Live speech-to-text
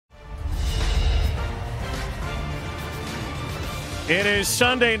It is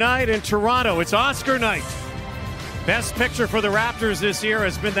Sunday night in Toronto. It's Oscar night. Best picture for the Raptors this year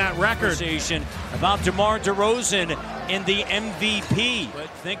has been that record. Conversation about DeMar DeRozan in the MVP. But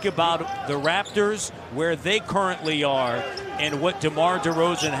think about the Raptors, where they currently are, and what DeMar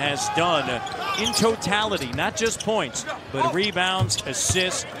DeRozan has done in totality, not just points, but rebounds,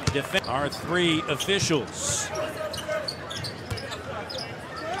 assists, defense. Our three officials.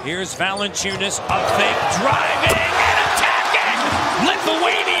 Here's Valanciunas, up fake, driving and attacking!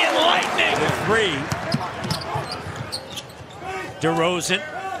 Lithuanian Lightning! The three. DeRozan,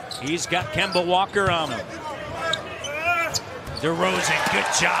 he's got Kemba Walker on him. DeRozan, good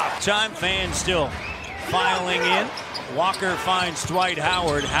job. Time fans still filing in. Walker finds Dwight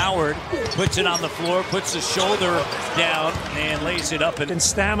Howard. Howard puts it on the floor, puts the shoulder down, and lays it up. And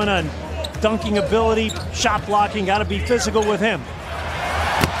stamina and dunking ability, shot blocking, got to be physical with him.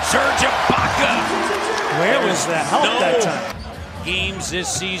 Serge Ibaka. Where was that help that time? Games this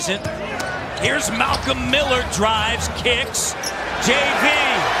season. Here's Malcolm Miller, drives, kicks. JV,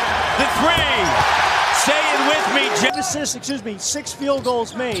 the three. Say it with me, Jeff. Assists, 6 field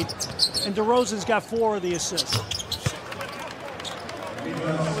goals made, and DeRozan's got 4 of the assists.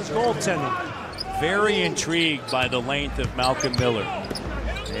 That was goaltending. Very intrigued by the length of Malcolm Miller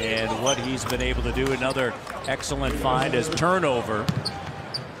and what he's been able to do. Another excellent find as turnover.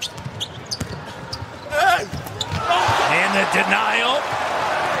 And the denial.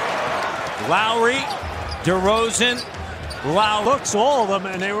 Lowry, DeRozan, Lowry. Looks all of them,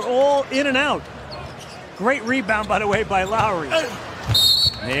 and they were all in and out. Great rebound, by the way, by Lowry.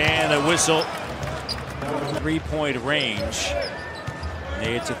 And a whistle. 3-point range.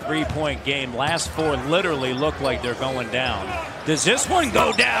 It's a 3-point game. Last 4 literally look like they're going down. Does this one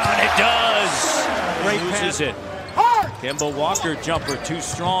go down? It does. Great Loses it. Kemba Walker jumper too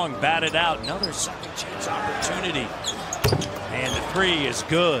strong, batted out. Another second chance opportunity. And the three is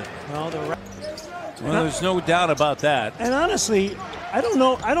good. Well, there's no doubt about that. And honestly, I don't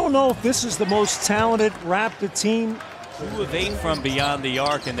know if this is the most talented Raptor team. 2 of 8 from beyond the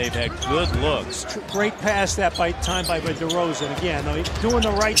arc, and they've had good looks. Great pass that by DeRozan. Again, doing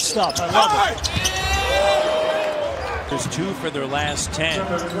the right stuff. I love it. There's 2 for their last 10.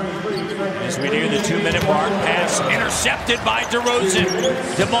 As we near the 2-minute mark, pass intercepted by DeRozan.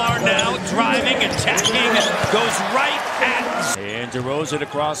 DeMar now driving, attacking, goes right at. And DeRozan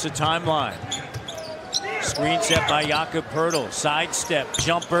across the timeline. Screen set by Jakob Poeltl. Sidestep,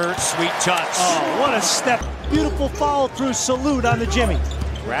 jumper, sweet touch. Oh, what a step. Beautiful follow-through salute on the Jimmy.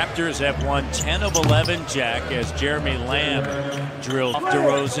 Raptors have won 10 of 11, Jack, as Jeremy Lamb drilled off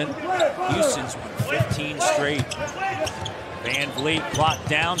DeRozan. Houston's won 15 straight. Van Vliet clock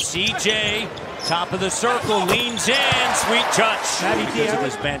down. CJ, top of the circle, leans in. Sweet touch. Because of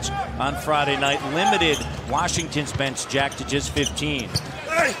his bench on Friday night. Limited Washington's bench, Jack, to just 15.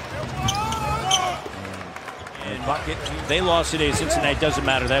 And bucket. They lost today. Cincinnati doesn't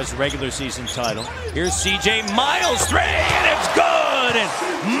matter. That was the regular season title. Here's CJ Miles, 3, and it's good. And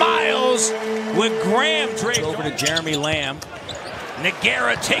Miles with Graham Drake over to Jeremy Lamb.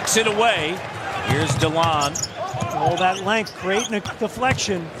 Nogueira takes it away. Here's DeLon. All that length, creating a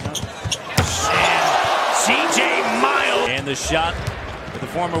deflection. And CJ Miles. And the shot for the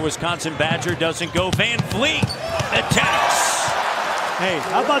former Wisconsin Badger doesn't go. Van Vliet attacks. Hey,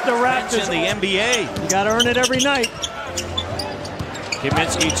 how about the Raptors? In the NBA. You got to earn it every night.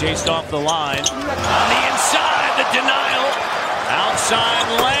 Kaminsky chased off the line. On the inside, the denial.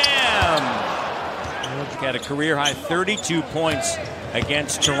 Outside Lamb. Had a career-high 32 points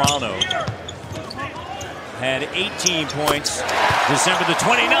against Toronto. Had 18 points December the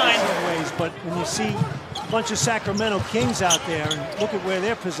 29th. But when you see a bunch of Sacramento Kings out there and look at where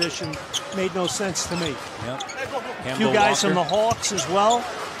they're positioned, made no sense to me. Yep. A few guys from the Hawks as well.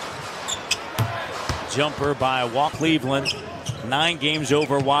 Jumper by Cleveland. 9 games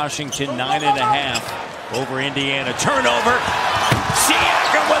over Washington, 9.5 over Indiana. Turnover.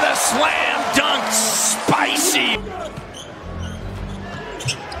 Siakam with a slam dunk. Spicy.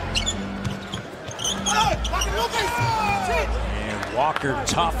 And Walker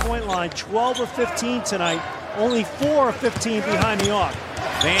tough. Point line, 12 of 15 tonight. Only 4 of 15 behind the arc.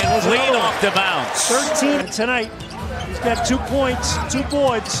 Van Vliet off the bounce. 13 tonight. He's got 2 points, 2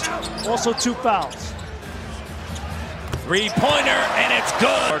 boards, also 2 fouls. 3-pointer, and it's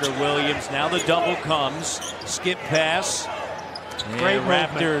good. Carter Williams, now the double comes. Skip pass. Great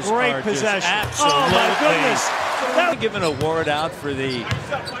Raptors. Great possession. Absolutely. Oh my goodness. That give an award out for the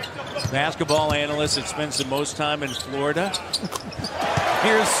basketball analyst that spends the most time in Florida.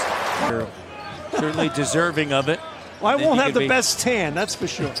 Here's certainly deserving of it. Well, I won't have the best tan, that's for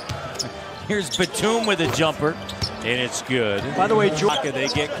sure. Here's Batum with a jumper. And it's good. By the way, they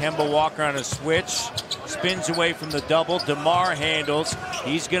get Kemba Walker on a switch. Spins away from the double. DeMar handles.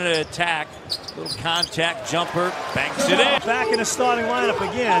 He's going to attack. Little contact jumper. Banks it in. Back in the starting lineup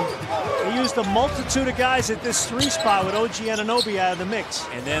again. They used a multitude of guys at this 3 spot with OG Anunoby out of the mix.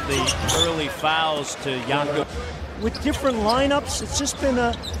 And then the early fouls to Jakob. With different lineups, it's just been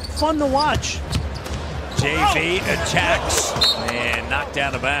fun to watch. JV attacks and knocked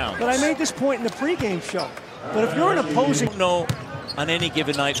out of bounds. But I made this point in the pregame show. But if you're an opposing... You don't know on any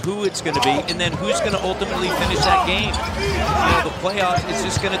given night who it's going to be and then who's going to ultimately finish that game. You know, the playoffs, it's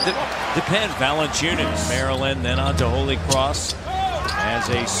just going to depend. Valanciunas, Maryland, then on to Holy Cross as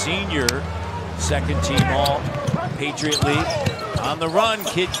a senior, second team all Patriot League. On the run,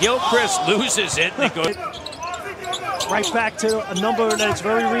 Kid Gilchrist loses it. They go right back to a number that's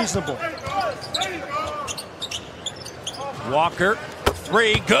very reasonable. Walker,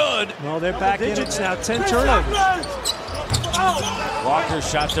 3, good. No, they're back in. It's now 10 turnovers. Walker's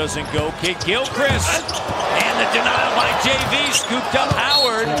shot doesn't go. Kid Gilchrist. And the denial by JV scooped up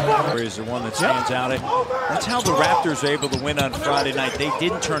Howard. Is the one that stands out. That's how the Raptors were able to win on Friday night. They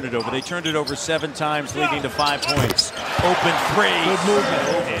didn't turn it over. They turned it over 7 times, leading to 5 points. Open 3. Good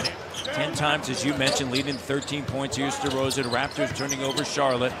movement. 10 times, as you mentioned, leading 13 points. Here's DeRozan. Raptors turning over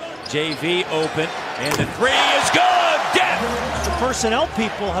Charlotte. JV open, and the 3 is good. Death. The personnel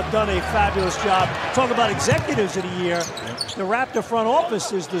people have done a fabulous job. Talk about executives of the year. The Raptor front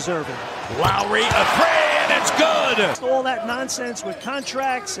office is deserving. Lowry, a 3, and it's good. All that nonsense with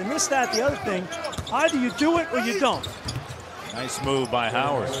contracts and this, that, the other thing. Either you do it or you don't. Nice move by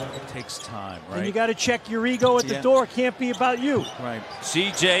Howard. It takes time, right? And you got to check your ego at the door. It can't be about you. Right.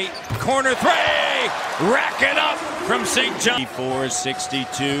 CJ, corner 3, rack it up from St. John.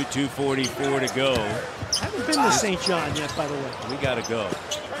 4:62, 2:44 to go. Haven't been to St. John yet, by the way. We got to go.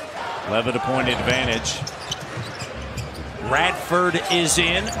 11-point advantage. Radford is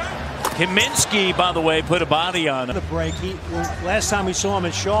in. Kaminsky, by the way, put a body on him. The break. Last time we saw him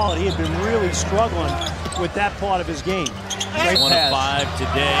in Charlotte, he had been really struggling with that part of his game. Great One pass. of 5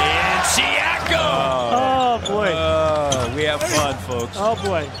 today, and Siakam! Oh, boy. Oh, we have fun, folks. Oh,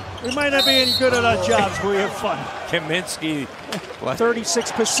 boy. We might not be any good at our jobs, but we have fun. Kaminsky.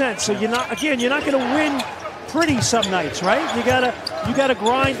 36%. So you're not going to win pretty some nights, right? You gotta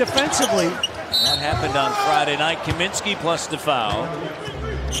grind defensively. That happened on Friday night. Kaminsky plus the foul.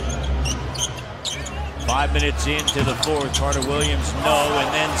 5 minutes into the 4th. Carter Williams, no.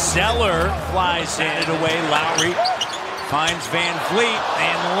 And then Zeller flies in it away. Lowry finds Van Vliet.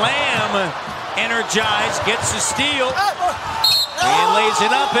 And Lamb, energized, gets the steal. And lays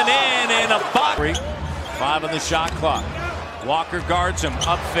it up and in. And a box. 5 on the shot clock. Walker guards him.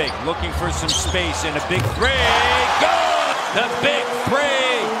 Up fake. Looking for some space. And a big 3. Good! The big 3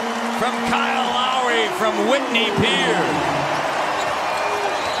 from Kyle Lowry from Whitney Pier.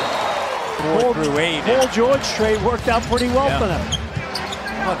 4 through 8. Paul George trade worked out pretty well for them.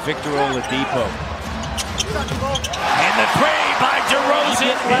 How about Victor Oladipo? And the 3 by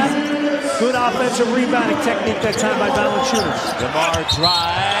DeRozan. Good offensive rebounding technique that time by Valanciunas. DeMar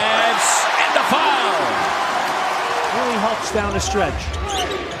drives and the foul. Really helps down the stretch.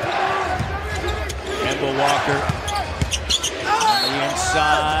 Kemba Walker on the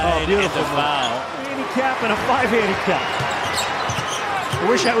inside. Oh, beautiful and the foul. Handicap and a 5 handicap. I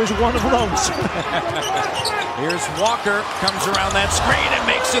wish I was one of those. Here's Walker, comes around that screen and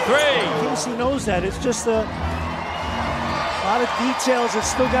makes a 3. Casey knows that. It's just a lot of details that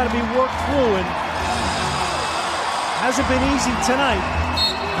still got to be worked through, and hasn't been easy tonight.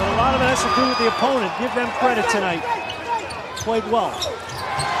 But a lot of it has to do with the opponent. Give them credit tonight. Played well.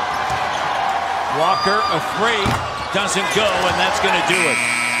 Walker, a 3, doesn't go, and that's going to do it.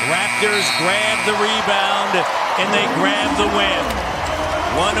 Raptors grab the rebound, and they grab the win.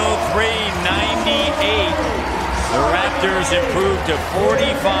 103-98. The Raptors improved to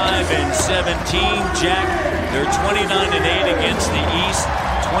 45-17. Jack, they're 29-8 against the East,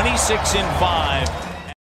 26-5